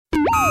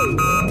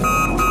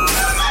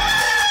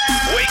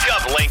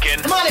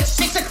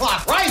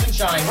o'clock. Rise and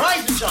shine,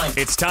 rise and shine.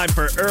 It's time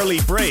for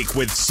Early Break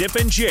with Sip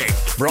and Jake,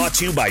 brought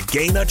to you by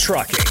Gaina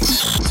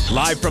Trucking.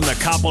 Live from the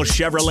Koppel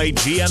Chevrolet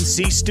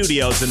GMC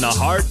studios in the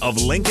heart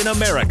of Lincoln,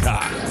 America.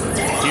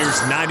 Here's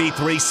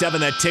 93.7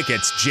 The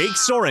Ticket's Jake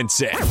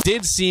Sorensen.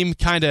 Did seem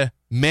kind of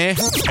meh.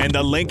 And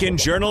the Lincoln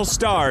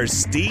Journal-Star's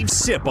Steve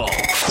Sipple.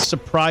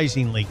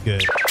 Surprisingly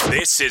good.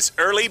 This is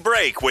Early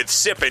Break with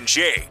Sip and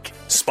Jake,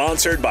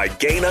 sponsored by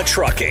Gaina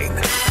Trucking.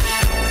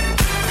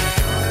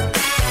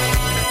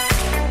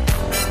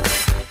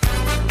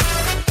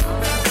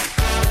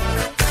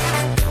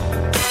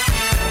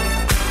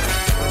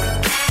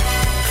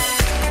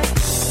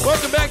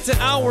 Welcome back to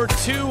Hour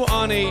 2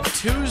 on a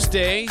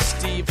Tuesday.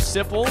 Steve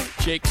Sipple,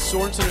 Jake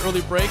Sorensen,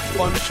 Early Break.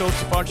 Fun show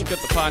so far. Check out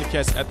the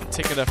podcast at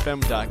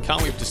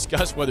theticketfm.com. We've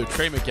discussed whether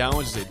Trey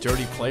McGowan is a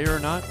dirty player or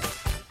not.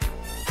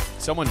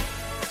 Someone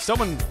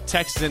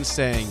texted in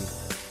saying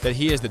that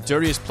he is the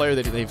dirtiest player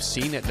that they've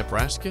seen at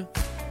Nebraska.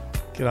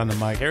 Get on the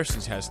mic.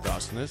 Harrison has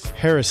thoughts on this.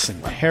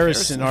 Harrison,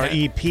 our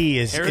EP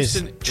is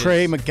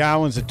Trey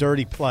McGowan's a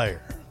dirty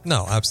player.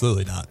 No,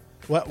 absolutely not.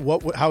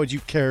 How would you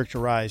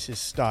characterize his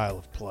style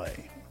of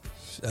play?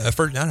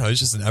 Effort, I don't know. He's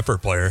just an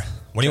effort player.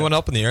 When he went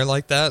up in the air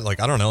like that,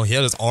 I don't know. He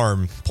had his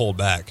arm pulled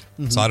back,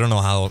 so I don't know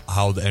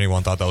how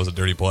anyone thought that was a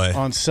dirty play.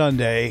 On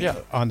Sunday,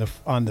 on the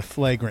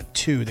flagrant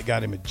 2 that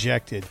got him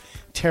ejected,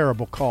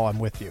 terrible call. I'm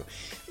with you.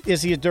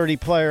 Is he a dirty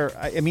player?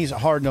 I mean, he's a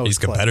hard-nosed. He's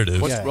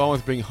competitive. What's wrong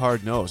with being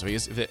hard-nosed? I mean,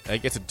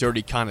 it's a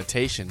dirty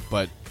connotation,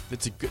 but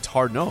it's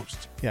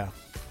hard-nosed. Yeah.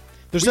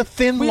 There's a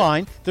thin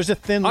line.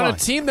 On a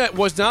team that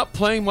was not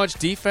playing much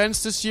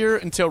defense this year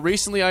until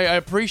recently, I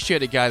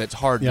appreciate a guy that's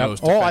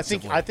hard-nosed. Oh, I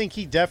think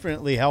he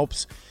definitely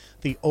helps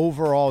the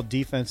overall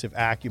defensive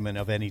acumen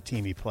of any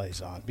team he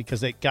plays on, because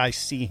that guys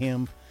see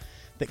him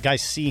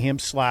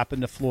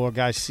slapping the floor,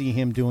 guys see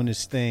him doing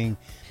his thing,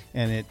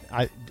 and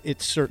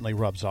it certainly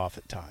rubs off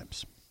at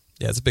times.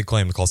 Yeah, it's a big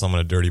claim to call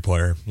someone a dirty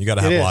player. You got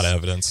to have a lot of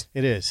evidence.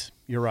 It is.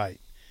 You're right.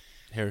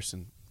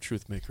 Harrison.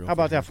 Truth maker. How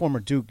about that former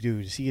Duke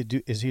dude? Is he a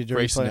dirty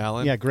Grayson player?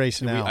 Allen? Yeah,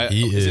 Grayson Allen.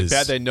 Is it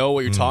bad they know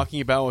what you're talking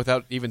about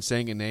without even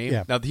saying a name?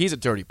 Yeah. Now, he's a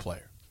dirty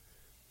player.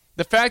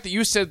 The fact that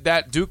you said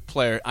that Duke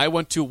player, I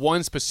went to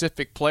one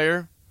specific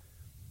player,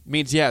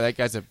 means, that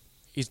guy's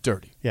he's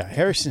dirty. Yeah,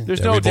 Harrison.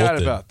 There's no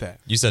doubt about that.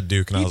 You said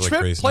Duke, and I was like,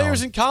 Grayson. He tripped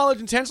players in college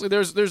intensely.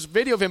 There's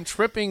video of him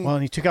tripping Well,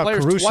 and he took out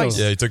players Caruso. twice.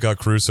 Yeah, he took out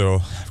Caruso.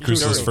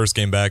 Caruso's first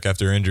game back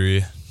after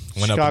injury.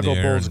 Went Chicago up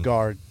in the air Bulls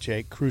guard,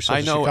 Jake. Caruso. I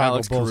know Chicago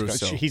Alex Bulls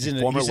Caruso. Guard.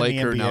 He's former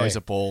Laker, in the NBA. now he's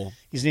a Bull.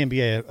 He's in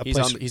the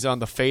NBA. He's on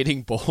the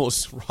fading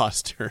Bulls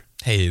roster.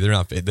 Hey, they're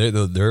not.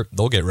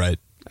 They'll get right.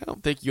 I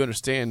don't think you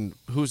understand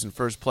who's in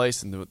first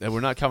place and that we're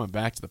not coming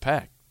back to the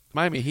pack.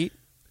 Miami Heat,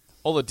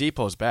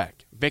 Oladipo's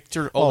back.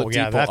 Victor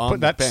Oladipo on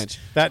the bench.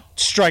 That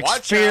strikes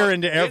Watch fear out.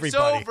 into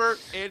everybody.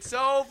 It's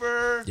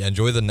over. Yeah,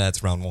 enjoy the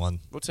Nets round 1.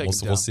 We'll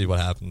see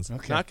what happens.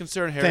 Okay. Not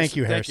concerned, Harrison. Thank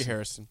you,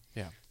 Harrison.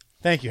 Yeah.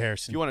 Thank you,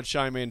 Harrison. If you want to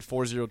chime in,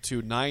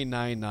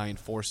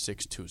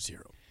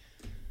 402-999-4620.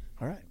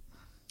 All right.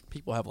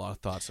 People have a lot of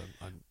thoughts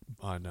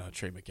on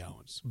Trey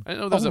McGowan's. I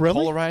know there's a really?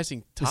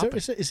 polarizing topic.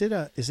 Is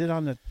it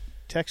on the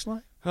text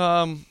line?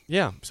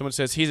 Yeah. Someone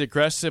says he's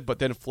aggressive, but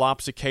then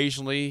flops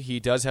occasionally. He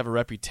does have a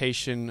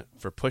reputation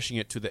for pushing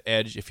it to the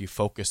edge if you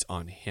focus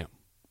on him.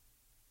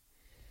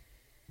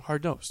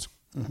 Hard-nosed.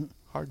 Mm-hmm.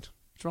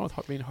 What's wrong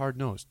with being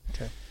hard-nosed?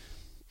 Okay.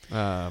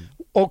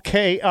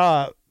 Okay.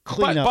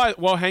 Clean up.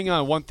 Well, hang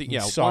on. One thing. Yeah.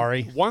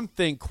 Sorry. One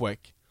thing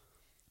quick.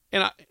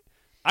 And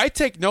I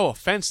take no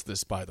offense to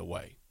this, by the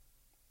way.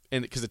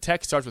 And because the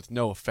text starts with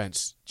no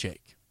offense,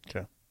 Jake.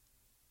 Okay.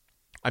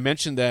 I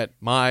mentioned that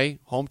my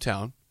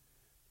hometown,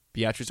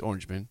 Beatrice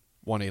Orangeman,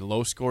 won a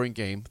low-scoring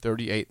game,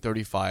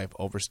 38-35,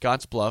 over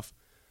Scottsbluff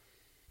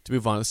to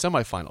move on to the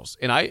semifinals.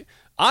 And I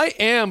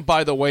am,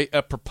 by the way,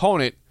 a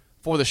proponent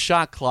for the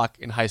shot clock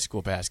in high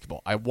school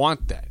basketball. I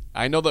want that.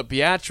 I know that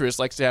Beatrice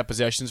likes to have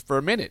possessions for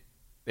a minute.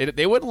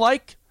 They wouldn't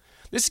like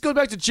 – this goes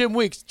back to Jim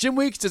Weeks. Jim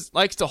Weeks just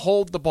likes to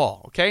hold the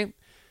ball, okay?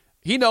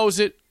 He knows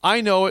it.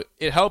 I know it.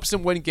 It helps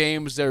him win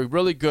games. They're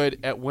really good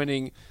at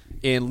winning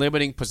in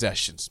limiting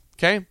possessions,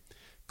 okay?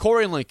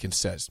 Corey Lincoln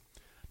says,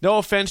 no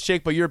offense,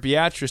 Jake, but your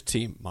Beatrice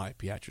team, my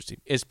Beatrice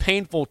team, is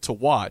painful to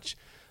watch.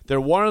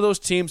 They're one of those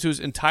teams whose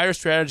entire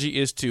strategy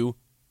is to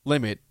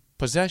limit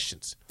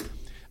possessions.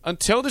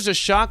 Until there's a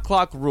shot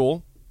clock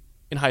rule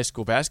in high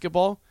school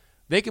basketball,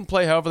 they can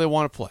play however they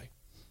want to play.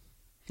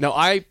 Now,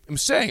 I am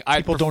saying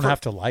people don't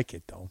have to like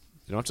it, though.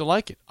 You don't have to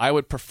like it. I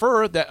would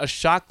prefer that a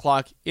shot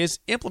clock is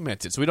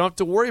implemented so we don't have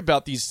to worry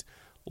about these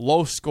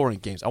low-scoring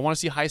games. I want to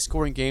see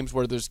high-scoring games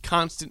where there's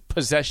constant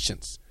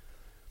possessions.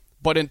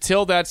 But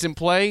until that's in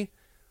play,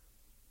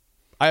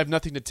 I have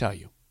nothing to tell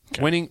you.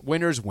 Okay.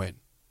 Winners win.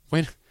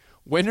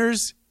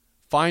 Winners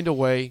find a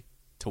way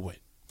to win.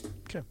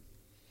 Okay.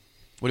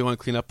 What do you want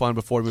to clean up on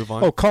before we move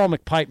on? Oh, Carl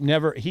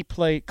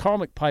McPipe Carl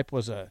McPipe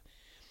was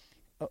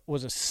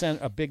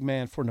a big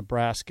man for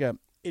Nebraska.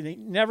 And he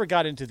never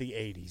got into the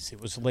 80s. It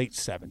was late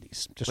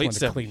 70s.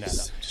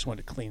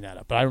 Wanted to clean that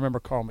up. But I remember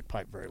Carl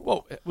McPipe very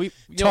well. We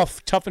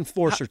tough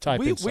enforcer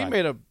type. We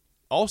made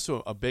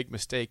also a big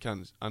mistake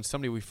on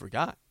somebody we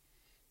forgot.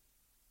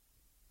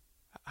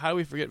 How do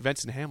we forget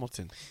Vincent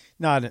Hamilton?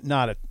 Not.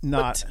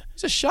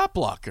 He's a shot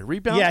blocker,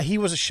 rebound. Yeah, he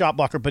was a shot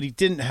blocker, but he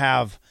didn't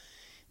have.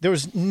 There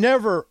was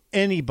never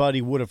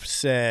anybody would have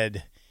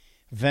said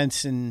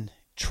Vincent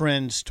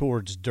trends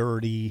towards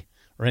dirty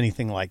or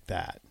anything like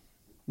that.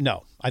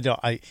 No, I don't.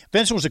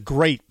 Vincent was a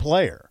great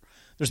player.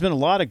 There's been a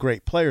lot of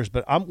great players,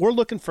 but we're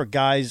looking for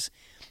guys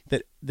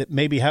that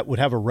maybe would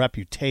have a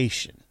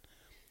reputation.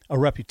 A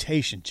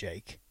reputation,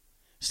 Jake.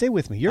 Stay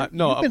with me. You've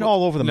been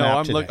all over the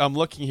map today. I'm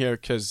looking here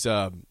because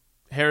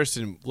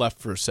Harrison left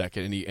for a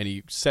second, and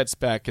he sets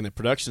back in the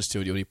production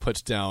studio, and he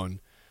puts down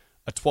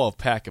a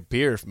 12-pack of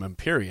beer from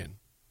Empyrean.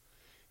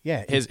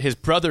 Yeah, his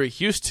brother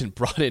Houston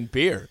brought in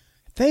beer.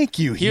 Thank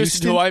you,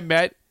 Houston. Who I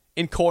met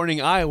in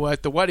Corning, Iowa,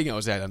 at the wedding I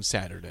was at on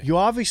Saturday. You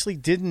obviously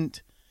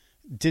didn't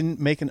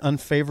make an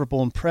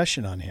unfavorable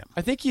impression on him.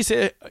 I think he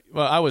said.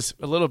 Well, I was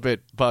a little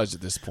bit buzzed at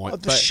this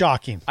point. But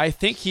shocking. I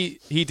think he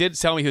did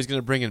tell me he was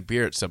going to bring in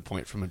beer at some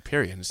point from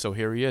Empyrean, so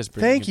here he is.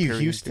 Thank you,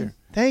 Houston.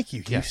 Thank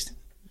you, Houston.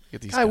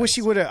 Yes. I wish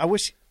he would have.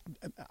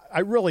 I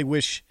really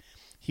wish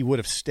he would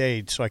have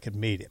stayed so I could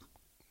meet him.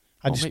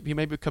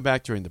 Maybe come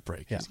back during the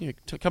break. Yeah. He's going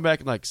to come back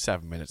in like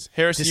 7 minutes.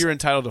 Harrison, you're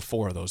entitled to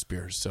 4 of those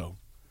beers, so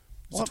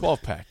it's a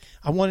 12-pack.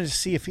 I wanted to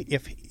see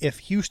if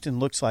Houston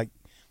looks like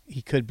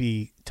he could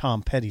be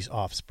Tom Petty's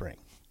offspring.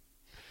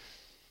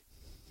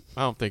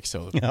 I don't think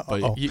so,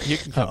 but you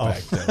can come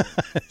back, though.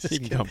 You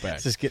can come back.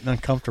 This is getting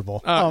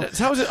uncomfortable. How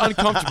is it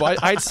uncomfortable?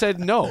 I said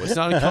no. It's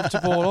not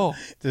uncomfortable at all.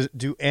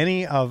 Do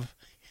any of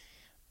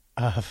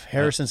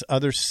Harrison's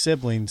other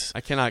siblings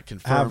I cannot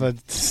confirm. have a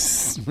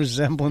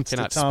resemblance to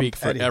Tom Petty? I cannot speak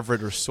Petty? for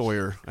Everett or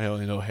Sawyer. I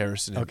only know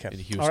Harrison and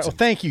Houston. All right. Well,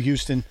 thank you,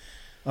 Houston.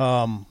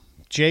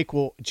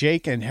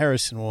 Jake and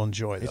Harrison will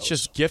enjoy those. It's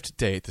just gift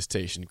day at the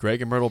station.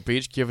 Greg and Myrtle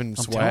Beach giving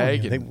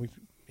swag.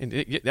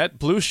 That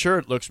blue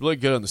shirt looks really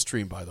good on the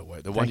stream, by the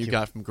way. The one you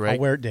got from Greg. I'll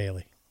wear it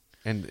daily.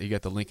 And you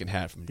got the Lincoln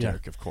hat from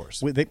Derek, of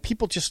course.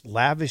 People just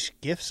lavish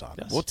gifts on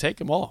us. We'll take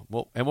them all.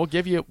 We'll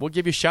give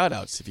you shout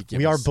outs if you give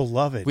us. We are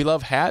beloved. We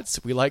love hats.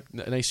 We like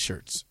nice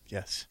shirts.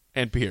 Yes.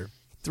 And beer.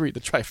 3,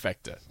 the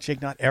trifecta.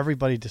 Jake, not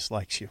everybody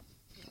dislikes you.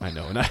 I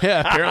know.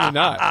 Apparently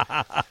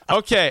not.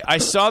 Okay, I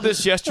saw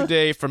this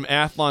yesterday from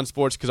Athlon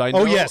Sports because I know.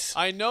 Oh, yes.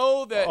 I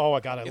know that. Oh,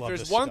 God, I if love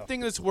there's this one stuff. thing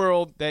in this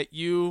world that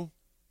you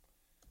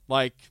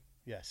like,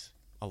 Yes.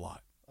 a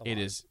lot. It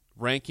is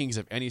rankings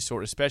of any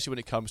sort, especially when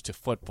it comes to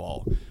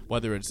football.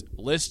 Whether it's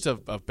lists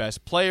of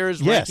best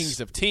players, Yes. rankings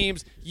of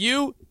teams,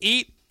 you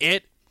eat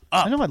it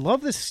up. I know. I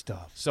love this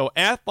stuff. So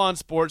Athlon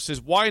Sports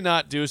says, why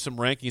not do some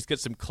rankings,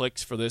 get some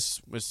clicks for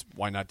this?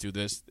 Why not do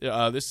this?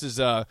 This is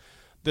the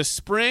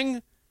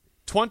spring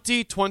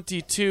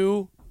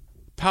 2022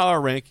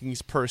 power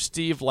rankings per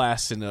Steve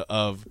Lassen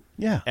of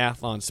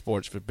Athlon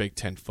Sports for Big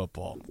Ten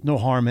football. No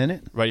harm in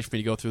it. Ready for me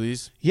to go through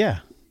these? Yeah.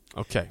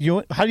 Okay.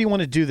 How do you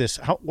want to do this?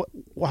 How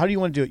do you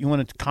want to do it? You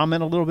want to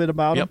comment a little bit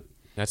about Yep. them?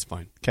 That's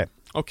fine.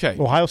 Okay.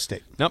 Ohio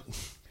State. Nope.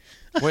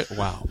 Wait,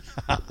 wow.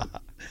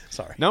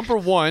 Sorry. Number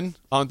 1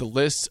 on the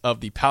list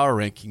of the power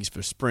rankings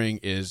for spring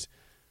is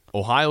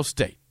Ohio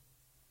State.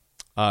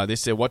 They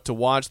say what to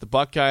watch. The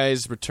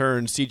Buckeyes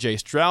return C.J.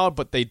 Stroud,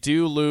 but they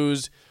do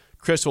lose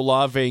Chris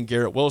Olave and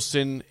Garrett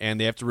Wilson, and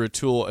they have to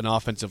retool an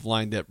offensive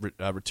line that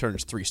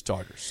returns 3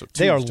 starters. So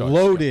they are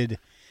loaded.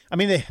 I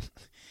mean,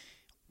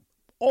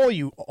 all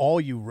you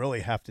really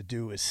have to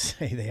do is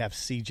say they have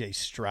C.J.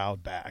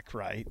 Stroud back,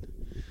 right?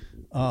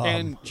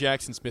 And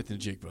Jackson Smith and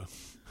Jigba,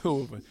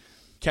 who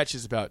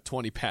catches about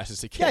 20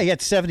 passes a game. Yeah, he had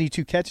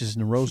 72 catches in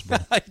the Rose Bowl.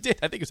 I did.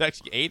 I think it was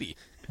actually 80.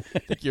 I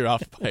think you're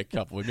off by a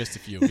couple. We missed a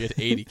few. We had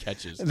 80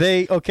 catches.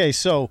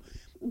 So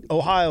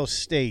Ohio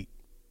State,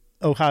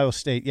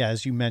 yeah,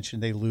 as you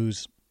mentioned, they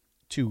lose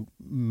 2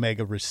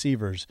 mega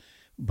receivers,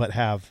 but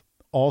have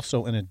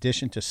also, in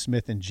addition to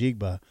Smith and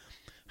Jigba,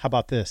 how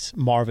about this?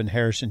 Marvin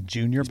Harrison Jr.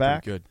 He's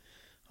back. Pretty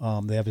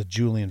good. They have a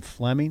Julian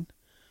Fleming.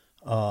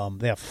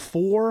 They have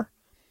 4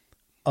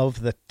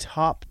 of the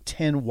top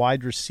 10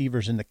 wide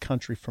receivers in the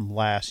country from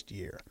last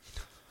year.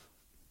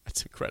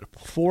 That's incredible.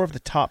 4 of the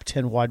top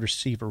 10 wide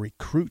receiver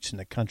recruits in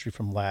the country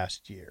from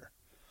last year.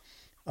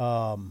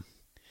 I'm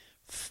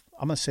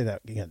going to say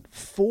that again.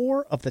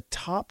 4 of the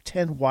top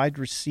 10 wide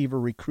receiver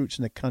recruits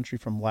in the country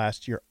from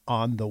last year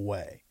on the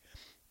way.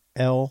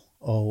 LOL.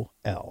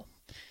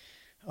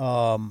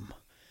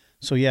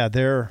 So yeah,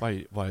 they're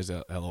Why is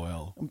that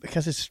LOL?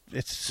 because it's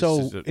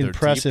so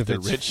impressive. Deep,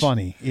 it's rich.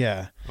 funny.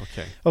 Yeah.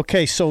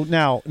 Okay. So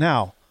now,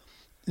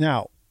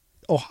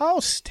 Ohio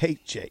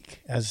State,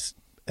 Jake, as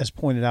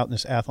pointed out in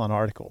this Athlon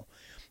article,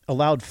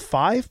 allowed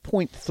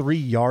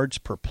 5.3 yards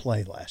per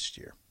play last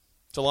year.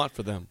 It's a lot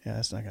for them. Yeah,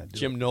 that's not going to do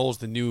Jim it. Knowles,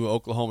 the new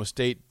Oklahoma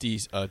State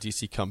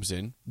DC, comes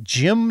in.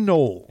 Jim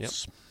Knowles. Yep.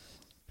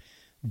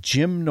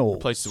 Jim Knowles.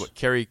 Replaces what?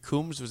 Kerry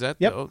Coombs, was that?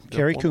 Yep,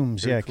 Kerry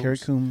Coombs. Yeah, Kerry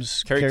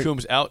Coombs. Kerry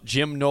Coombs out.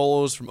 Jim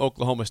Knowles from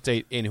Oklahoma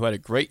State in, who had a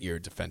great year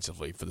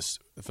defensively for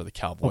the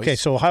Cowboys. Okay,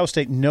 so Ohio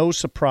State, no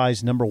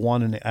surprise, number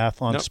 1 in the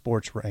Athlon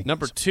Sports rankings.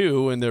 Number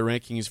 2 in their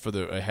rankings for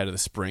the ahead of the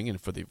spring and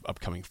for the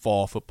upcoming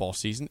fall football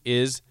season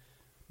is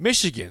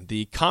Michigan,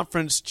 the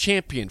conference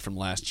champion from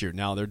last year.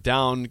 Now they're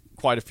down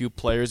quite a few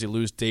players. They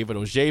lose David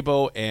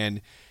Ojabo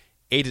and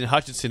Aiden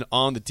Hutchinson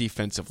on the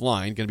defensive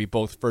line. Going to be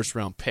both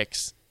first-round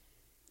picks,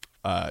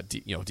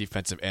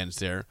 defensive ends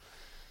there.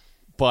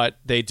 But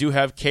they do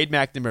have Cade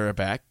McNamara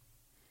back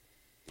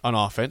on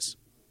offense.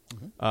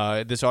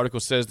 This article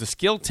says the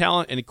skill,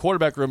 talent, and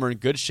quarterback room are in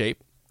good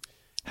shape.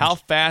 How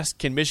fast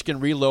can Michigan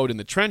reload in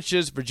the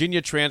trenches?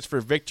 Virginia transfer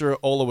Victor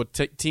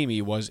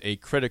Olawatimi was a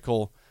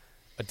critical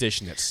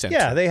addition at center.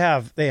 Yeah, they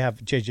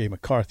have J.J.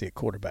 McCarthy at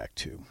quarterback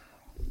too.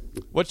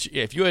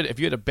 If you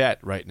had a bet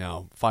right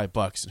now,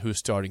 $5, who's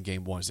starting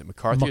game one? Is it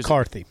McCarthy?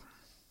 McCarthy.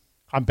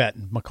 I'm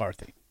betting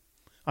McCarthy.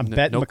 I'm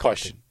betting no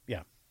McCarthy. Question.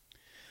 Yeah,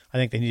 I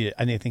think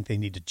they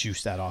need to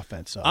juice that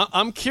offense up.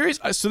 I'm curious.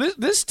 So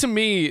this to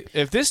me,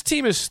 if this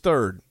team is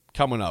third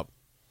coming up,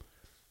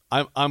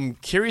 I'm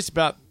curious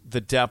about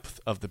the depth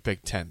of the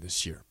Big Ten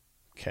this year.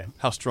 Okay,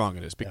 how strong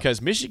it is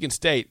because Michigan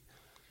State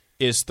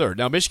is third.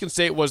 Now, Michigan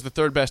State was the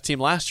third best team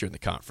last year in the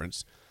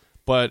conference.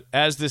 But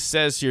as this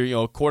says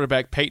here,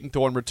 quarterback Peyton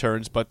Thorne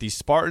returns, but the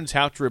Spartans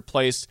have to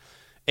replace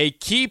a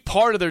key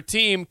part of their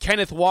team,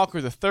 Kenneth Walker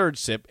III,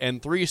 SIP,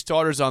 and 3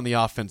 starters on the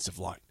offensive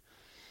line.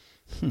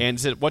 And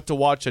said what to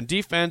watch on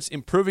defense,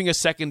 improving a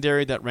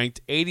secondary that ranked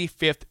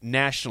 85th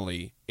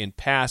nationally in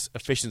pass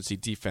efficiency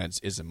defense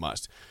is a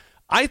must.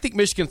 I think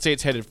Michigan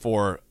State's headed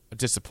for a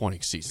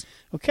disappointing season.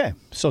 Okay,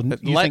 so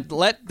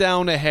let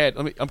down ahead.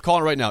 I'm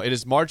calling it right now. It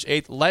is March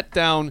 8th. Let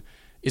down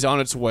is on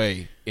its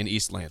way in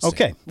East Lansing.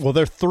 Okay, well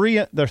they're three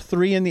in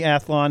the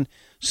Athlon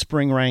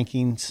spring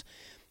rankings.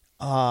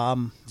 Do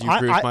you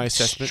agree with my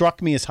assessment?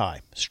 Struck me as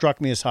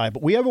high,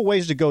 but we have a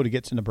ways to go to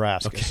get to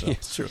Nebraska. Okay, so.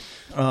 it's true.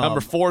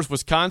 Number 4 is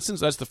Wisconsin.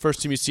 So that's the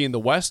first team you see in the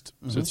West.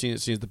 So it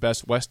seems the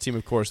best West team.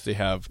 Of course, they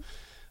have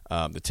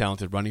the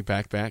talented running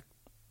back.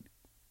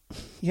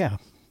 Yeah,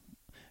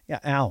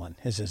 Allen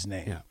is his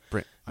name.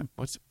 Yeah,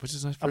 what's his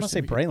first name? I'm gonna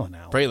say Braylon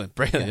Allen.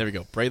 Braylon. Yeah. There we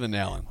go. Braylon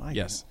Allen.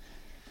 Yes.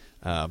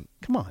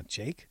 Come on,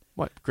 Jake.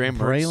 What? Graham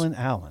Mertz. Braylon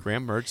Allen.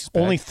 Graham Mertz.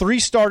 Only 3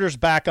 starters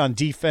back on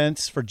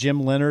defense for Jim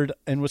Leonard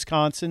in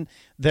Wisconsin.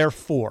 They're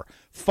 4.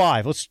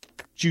 5. Let's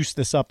juice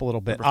this up a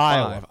little bit. Number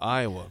 5,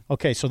 Iowa.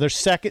 Okay, so they're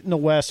second in the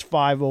West,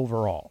 5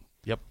 overall.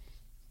 Yep.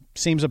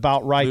 Seems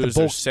about right. Lose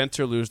their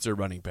center, lose their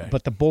running back.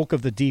 But the bulk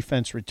of the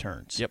defense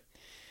returns. Yep.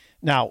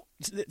 Now,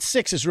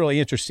 6 is really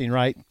interesting,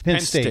 right? Penn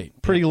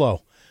State. Pretty yeah.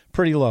 low.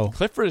 Pretty low.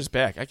 Clifford is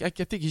back. I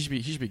think he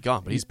should be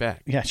gone, but he's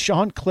back. Yeah,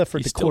 Sean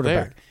Clifford, He's the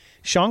quarterback. still there.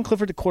 Sean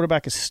Clifford, the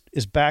quarterback,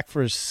 is back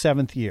for his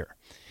 7th year.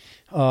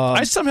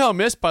 I somehow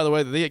missed, by the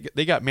way, that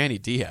they got Manny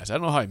Diaz. I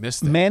don't know how I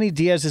missed that. Manny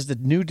Diaz is the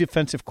new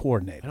defensive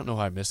coordinator. I don't know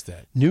how I missed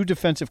that. New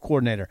defensive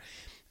coordinator.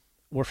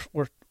 We're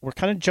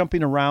kind of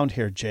jumping around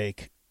here,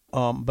 Jake.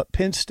 But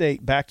Penn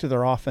State, back to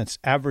their offense,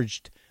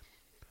 averaged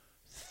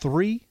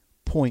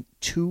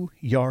 3.2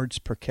 yards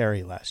per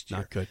carry last year.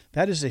 Not good.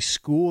 That is a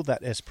school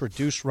that has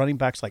produced running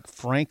backs like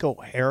Franco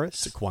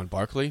Harris, Saquon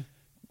Barkley,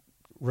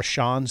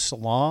 Rashawn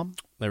Salam.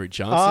 Larry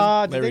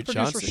Johnson. Did they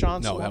produce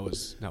Rashawn No, Salam? that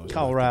was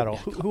Colorado.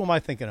 Yeah. Who am I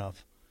thinking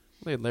of?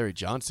 They had Larry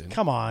Johnson.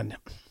 Come on.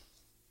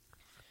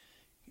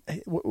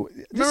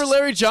 Remember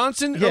Larry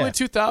Johnson? Yeah. Early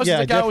 2000s? Yeah,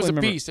 that guy was a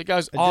beast. That guy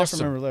was I awesome.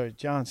 definitely remember Larry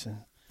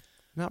Johnson.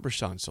 Not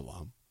Rashawn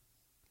Salam.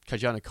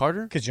 Kajana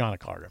Carter? Kajana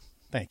Carter.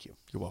 Thank you.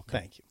 You're welcome.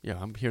 Thank you. Yeah,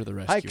 I'm here to the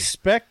rescue. I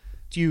expect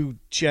you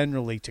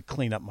generally to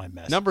clean up my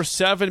mess. Number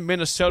 7,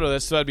 Minnesota.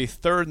 That'd be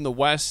third in the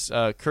West.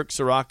 Kirk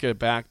Soraka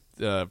back.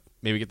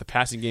 Maybe get the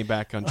passing game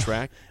back on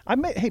track.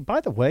 Hey, by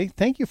the way,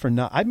 thank you for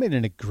not. I made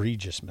an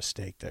egregious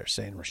mistake there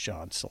saying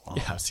Rashawn Salam.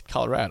 Yeah, it's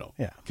Colorado.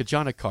 Yeah.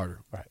 Kajana Carter.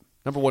 Right.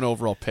 Number 1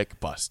 overall pick,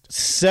 bust.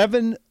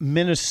 7,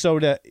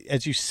 Minnesota,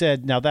 as you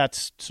said. Now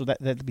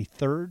that'd be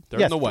third.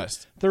 Third in the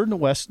West. Third in the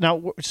West.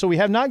 Now, so we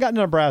have not gotten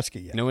to Nebraska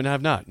yet. No, we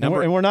have not. And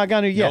we're not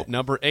going to yet. Nope,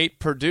 number 8,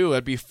 Purdue.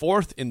 That'd be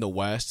 4th in the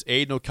West.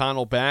 Aiden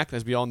O'Connell back,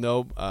 as we all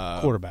know.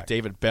 Quarterback.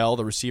 David Bell,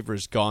 the receiver,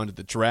 is gone to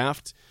the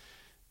draft.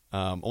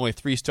 Only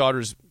 3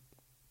 starters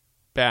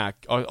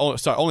back.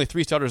 Only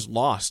 3 starters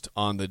lost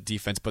on the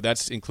defense, but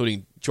that's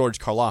including George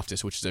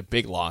Karlaftis, which is a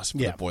big loss for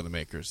the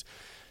Boilermakers.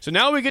 So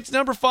now we get to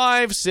number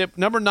 5, SIP,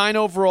 number 9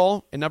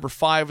 overall, and number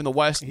 5 in the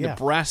West,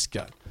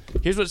 Nebraska.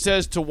 Here's what it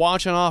says to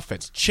watch on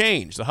offense.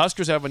 Change. The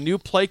Huskers have a new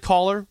play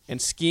caller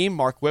and scheme,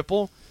 Mark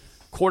Whipple.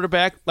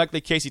 Quarterback, likely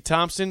Casey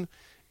Thompson.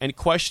 And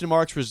question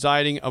marks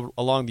residing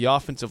along the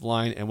offensive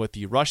line and with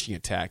the rushing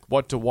attack.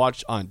 What to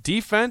watch on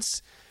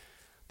defense?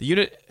 The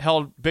unit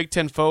held Big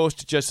Ten foes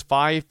to just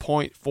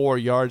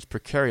 5.4 yards per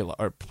carry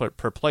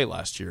per play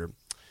last year.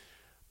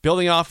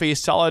 Building off a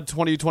solid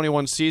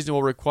 2021 season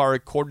will require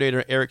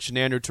coordinator Eric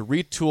Shenander to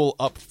retool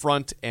up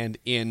front and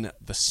in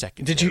the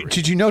secondary.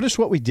 Did you notice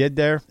what we did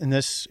there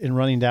in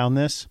running down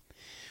this?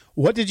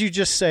 What did you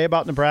just say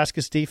about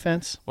Nebraska's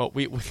defense? Well,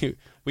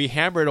 we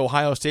hammered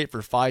Ohio State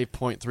for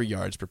 5.3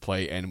 yards per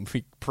play, and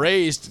we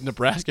praised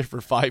Nebraska for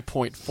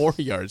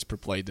 5.4 yards per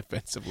play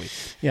defensively.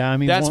 Yeah, I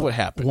mean that's what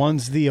happened.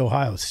 One's the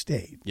Ohio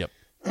State. Yep.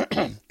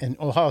 And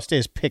Ohio State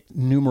is picked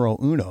numero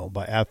uno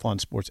by Athlon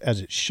Sports, as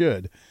it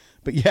should.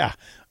 But yeah,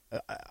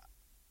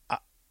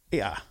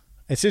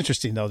 it's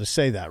interesting though to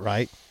say that,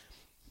 right?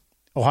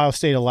 Ohio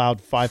State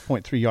allowed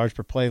 5.3 yards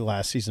per play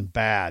last season.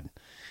 Bad.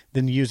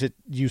 Then use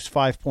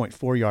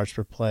 5.4 yards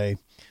per play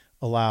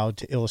allowed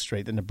to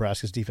illustrate that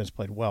Nebraska's defense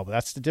played well. But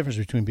that's the difference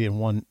between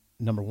being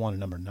number 1 and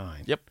number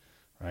 9. Yep.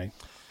 Right.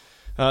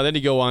 Then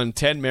you go on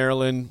 10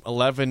 Maryland,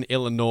 11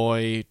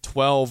 Illinois,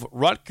 12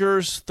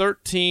 Rutgers,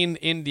 13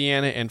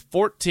 Indiana, and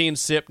 14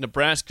 SIP,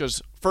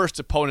 Nebraska's first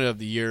opponent of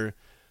the year.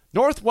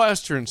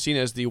 Northwestern seen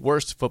as the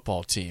worst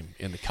football team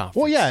in the conference.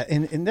 Well, yeah,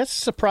 and that's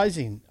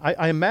surprising.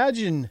 I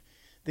imagine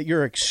that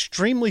you're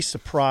extremely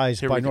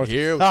surprised by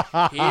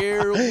Northwestern.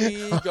 Here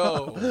we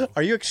go.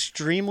 Are you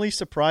extremely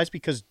surprised?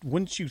 Because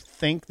wouldn't you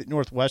think that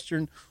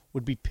Northwestern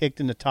would be picked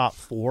in the top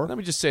 4? Let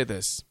me just say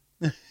this.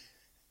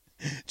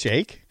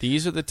 Jake?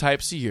 These are the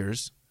types of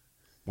years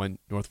when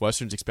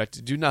Northwestern's expected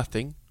to do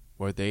nothing,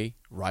 where they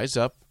rise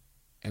up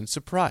and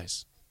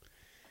surprise.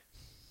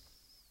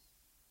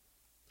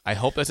 I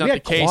hope that's not the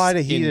case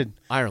in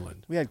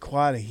Ireland. We had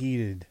quite a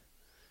heated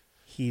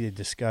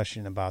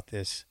discussion about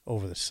this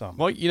over the summer.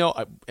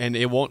 Well, and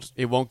it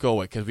won't go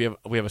away because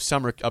we have a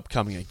summer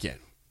upcoming again.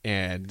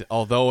 And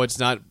although it's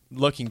not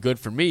looking good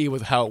for me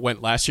with how it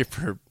went last year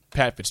for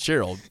Pat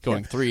Fitzgerald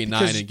going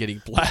 3-9 and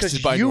getting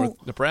blasted by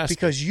Nebraska.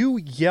 Because you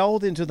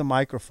yelled into the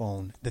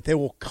microphone that they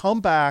will come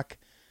back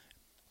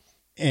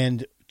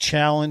and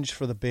challenge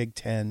for the Big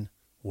Ten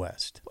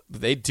West.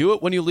 They do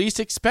it when you least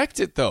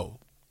expect it, though.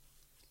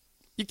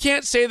 You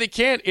can't say they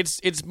can't.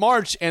 It's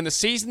March, and the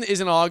season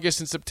is in August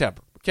and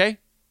September, okay?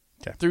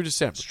 Through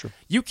December. That's true.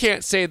 You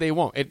can't say they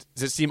won't.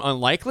 Does it seem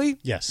unlikely?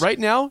 Yes. Right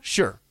now?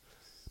 Sure.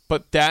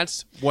 But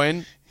that's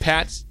when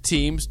Pat's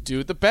teams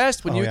do the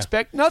best, when you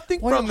expect nothing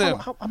from them.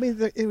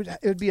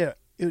 It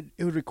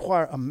would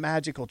require a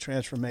magical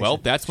transformation. Well,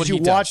 that's what he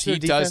does. He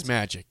does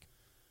magic.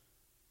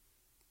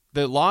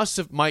 The loss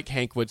of Mike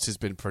Hankwitz has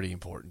been pretty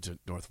important to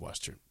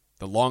Northwestern.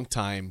 The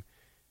longtime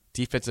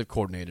defensive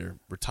coordinator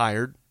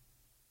retired,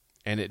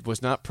 and it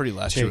was not pretty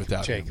last year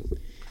without him.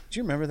 Do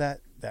you remember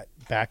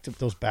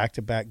those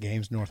back-to-back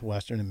games,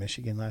 Northwestern and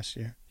Michigan last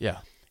year? Yeah.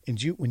 And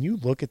when you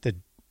look at the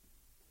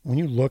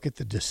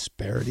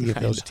disparity of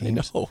those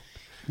teams,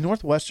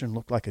 Northwestern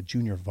looked like a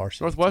junior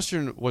varsity.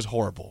 Northwestern was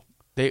horrible.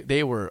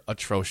 They were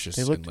atrocious.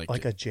 They looked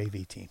like a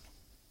JV team.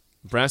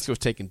 Nebraska was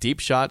taking deep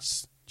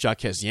shots.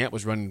 Jacques Yant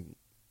was running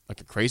like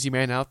a crazy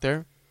man out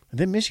there. And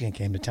then Michigan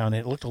came to town,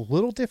 and it looked a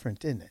little different,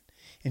 didn't it?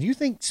 And you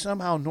think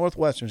somehow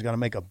Northwestern's going to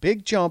make a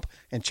big jump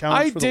and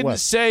challenge for the West? I didn't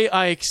say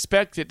I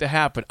expect it to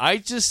happen. I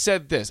just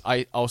said this.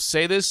 I'll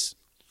say this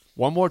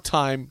one more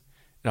time,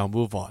 and I'll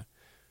move on.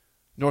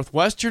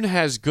 Northwestern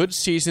has good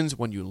seasons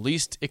when you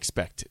least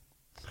expect it.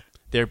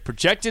 They're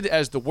projected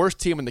as the worst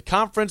team in the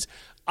conference.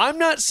 I'm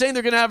not saying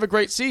they're going to have a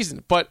great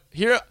season, but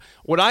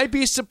would I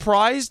be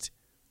surprised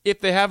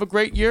if they have a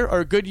great year or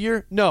a good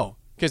year? No,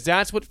 because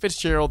that's what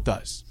Fitzgerald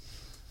does.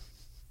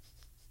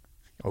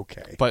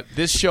 Okay. But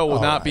this show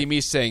will not be me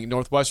saying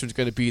Northwestern's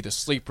going to be the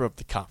sleeper of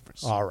the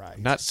conference. All right.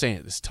 I'm not saying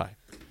it this time.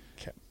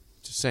 Okay.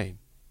 Just saying.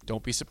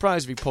 Don't be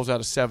surprised if he pulls out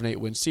a 7-8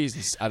 win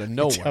season out of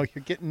nowhere. I can tell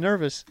you're getting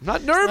nervous. I'm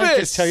not nervous. I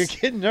can tell you're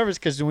getting nervous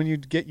because when you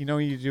get, you know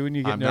what you do when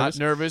you get I'm nervous?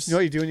 not nervous. You know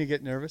what you do when you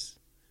get nervous?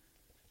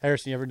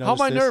 Harrison, you ever notice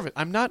How am I this? nervous?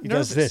 I'm not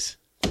nervous. He does this.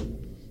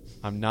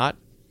 I'm not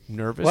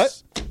nervous.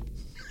 What?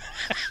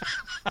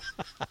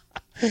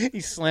 He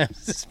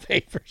slams his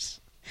papers.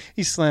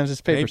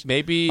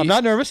 Maybe I'm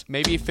not nervous.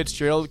 Maybe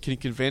Fitzgerald can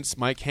convince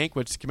Mike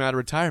Hankwitz to come out of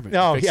retirement.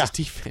 Oh, and fix yeah. his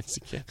defense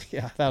again.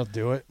 Yeah, that'll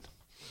do it.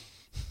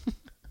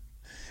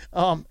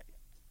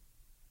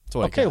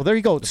 Okay, well, there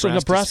you go. So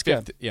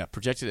Nebraska.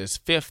 Projected as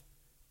 5th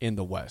in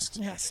the West.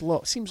 Yeah, it's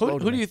low. Seems low.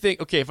 Who do you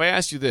think? Okay, if I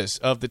ask you this,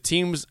 of the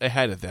teams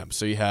ahead of them,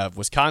 so you have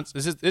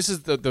Wisconsin. This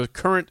is the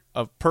current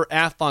of per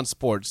Athlon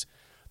Sports,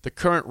 the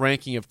current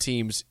ranking of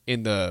teams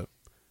in the,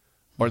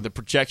 or the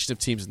projection of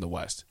teams in the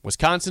West.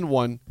 Wisconsin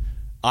 1,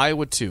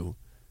 Iowa 2,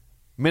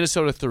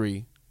 Minnesota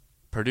 3,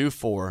 Purdue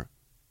 4,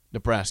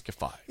 Nebraska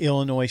 5,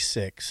 Illinois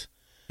 6,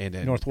 and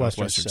then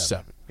Northwestern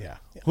 7. Yeah.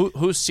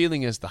 Whose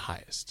ceiling is the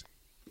highest?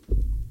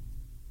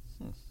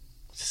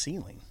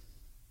 Ceiling.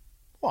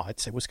 Well, I'd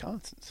say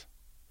Wisconsin's.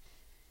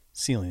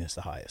 Ceiling is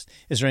the highest.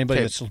 Is there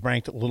anybody that's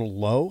ranked a little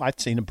low? I'd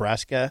say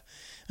Nebraska.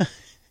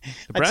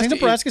 I'd say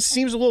Nebraska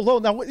seems a little low.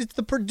 Now, it's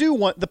the Purdue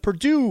one. The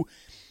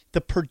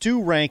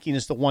Purdue ranking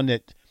is the one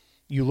that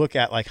you look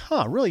at like,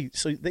 really?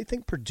 So they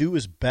think Purdue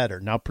is better.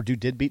 Now, Purdue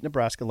did beat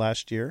Nebraska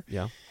last year.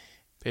 Yeah.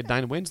 They had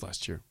 9 wins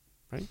last year,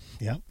 right?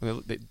 Yeah.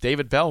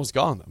 David Bell was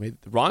gone. I mean,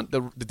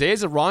 the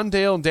days of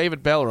Rondale and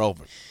David Bell are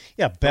over.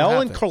 Yeah, Bell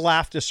and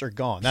Karlaftis are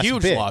gone. That's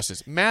huge big.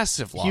 losses,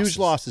 massive losses. Huge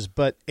losses,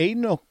 but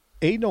Aiden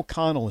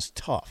O'Connell is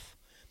tough.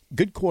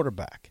 Good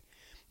quarterback.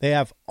 They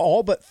have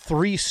all but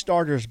 3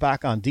 starters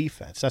back on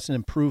defense. That's an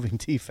improving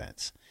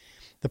defense.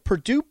 The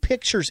Purdue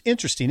picture's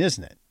interesting,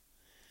 isn't it?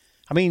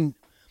 I mean,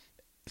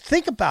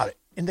 think about it.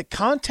 In the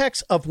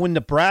context of when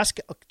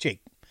Nebraska – Jake,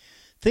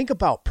 think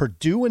about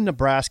Purdue and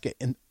Nebraska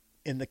in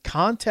the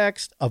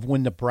context of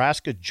when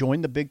Nebraska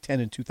joined the Big Ten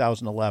in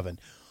 2011.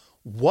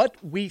 What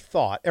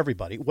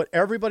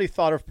everybody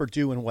thought of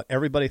Purdue and what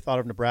everybody thought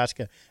of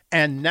Nebraska,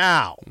 and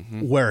now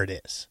where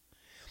it is.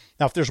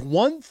 Now, if there's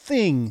one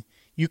thing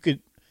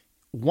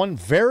one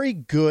very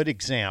good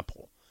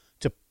example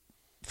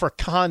for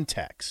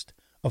context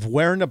of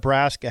where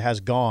Nebraska has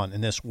gone in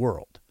this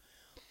world.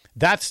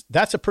 That's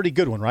a pretty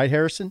good one, right,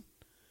 Harrison?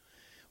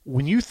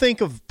 When you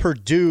think of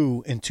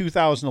Purdue in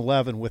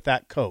 2011 with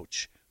that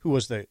coach, who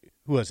was it?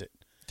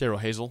 Daryl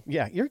Hazel.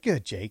 Yeah, you're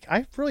good, Jake.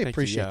 I really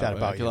appreciate that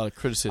about you. I get a lot of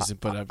criticism,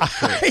 but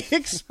I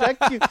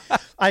expect you.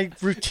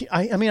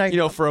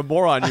 For a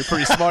moron, you're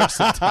pretty smart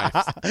sometimes.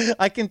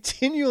 I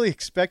continually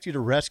expect you to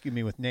rescue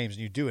me with names,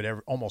 and you do it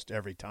almost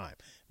every time.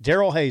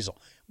 Daryl Hazel.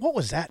 What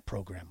was that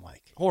program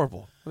like?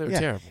 Horrible. They were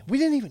terrible. We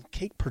didn't even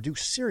take Purdue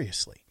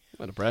seriously.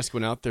 Well, Nebraska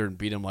went out there and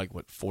beat them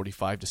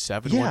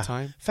 45-7 one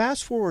time.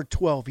 Fast forward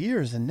 12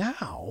 years, and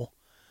now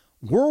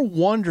we're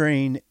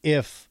wondering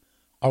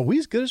are we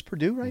as good as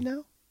Purdue right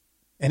now?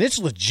 And it's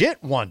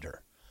legit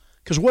wonder,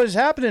 because what has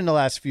happened in the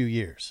last few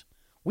years?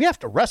 We have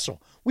to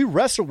wrestle. We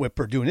wrestle with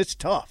Purdue, and it's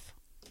tough,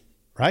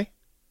 right?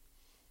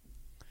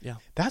 Yeah,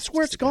 that's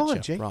where it's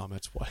gone, Jake.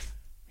 That's what.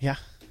 Yeah,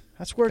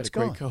 that's where it's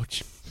gone. Great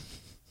coach.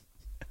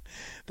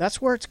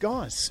 That's where it's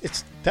gone.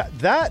 It's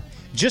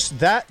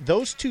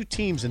those two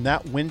teams in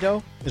that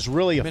window is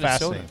really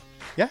fascinating.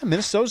 Yeah,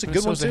 Minnesota's a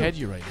good one too. Ahead of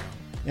you right now.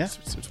 Yeah,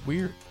 it's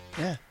weird.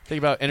 Yeah, think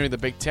about entering the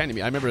Big Ten.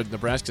 I remember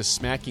Nebraska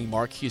smacking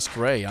Marquise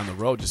Gray on the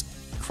road, just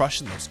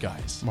crushing those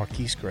guys.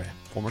 Marquise Gray,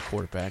 former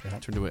quarterback,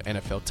 turned into an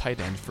NFL tight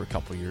end for a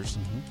couple of years.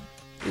 Mm-hmm.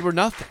 They were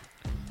nothing,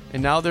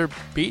 and now they're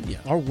beating you.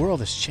 Our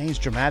world has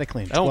changed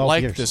dramatically in 12 years. I don't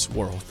like this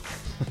world.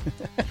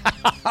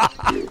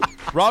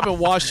 Robin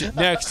Washington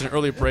next, an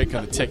early break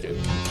on the ticket.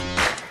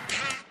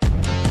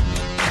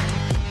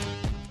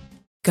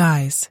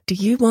 Guys, do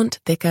you want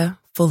thicker,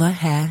 fuller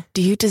hair?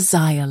 Do you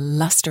desire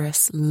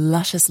lustrous,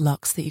 luscious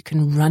locks that you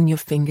can run your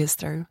fingers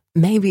through?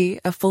 Maybe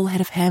a full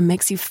head of hair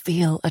makes you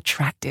feel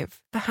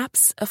attractive.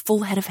 Perhaps a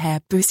full head of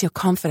hair boosts your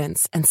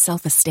confidence and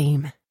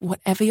self-esteem.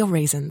 Whatever your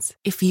reasons,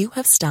 if you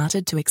have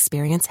started to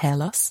experience hair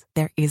loss,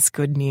 there is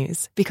good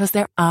news, because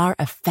there are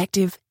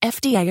effective,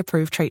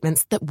 FDA-approved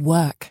treatments that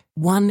work.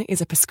 One is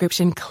a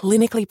prescription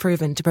clinically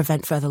proven to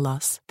prevent further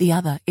loss. The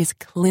other is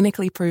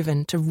clinically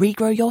proven to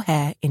regrow your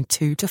hair in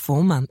 2 to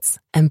 4 months.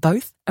 And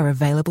both are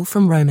available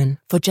from Roman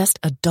for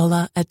just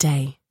 $1 a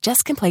day.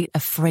 Just complete a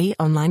free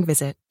online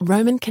visit.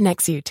 Roman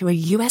connects you to a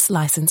US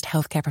licensed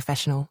healthcare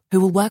professional who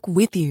will work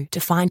with you to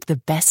find the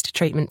best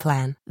treatment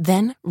plan.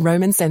 Then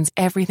Roman sends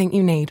everything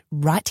you need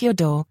right to your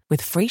door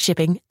with free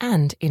shipping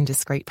and in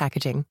discreet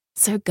packaging.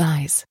 So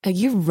guys, are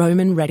you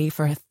Roman ready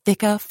for a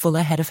thicker,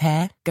 fuller head of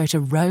hair? Go to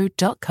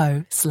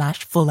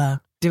ro.co/fuller.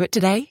 Do it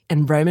today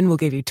and Roman will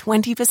give you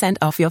 20%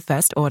 off your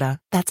first order.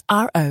 That's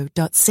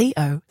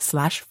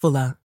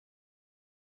ro.co/fuller.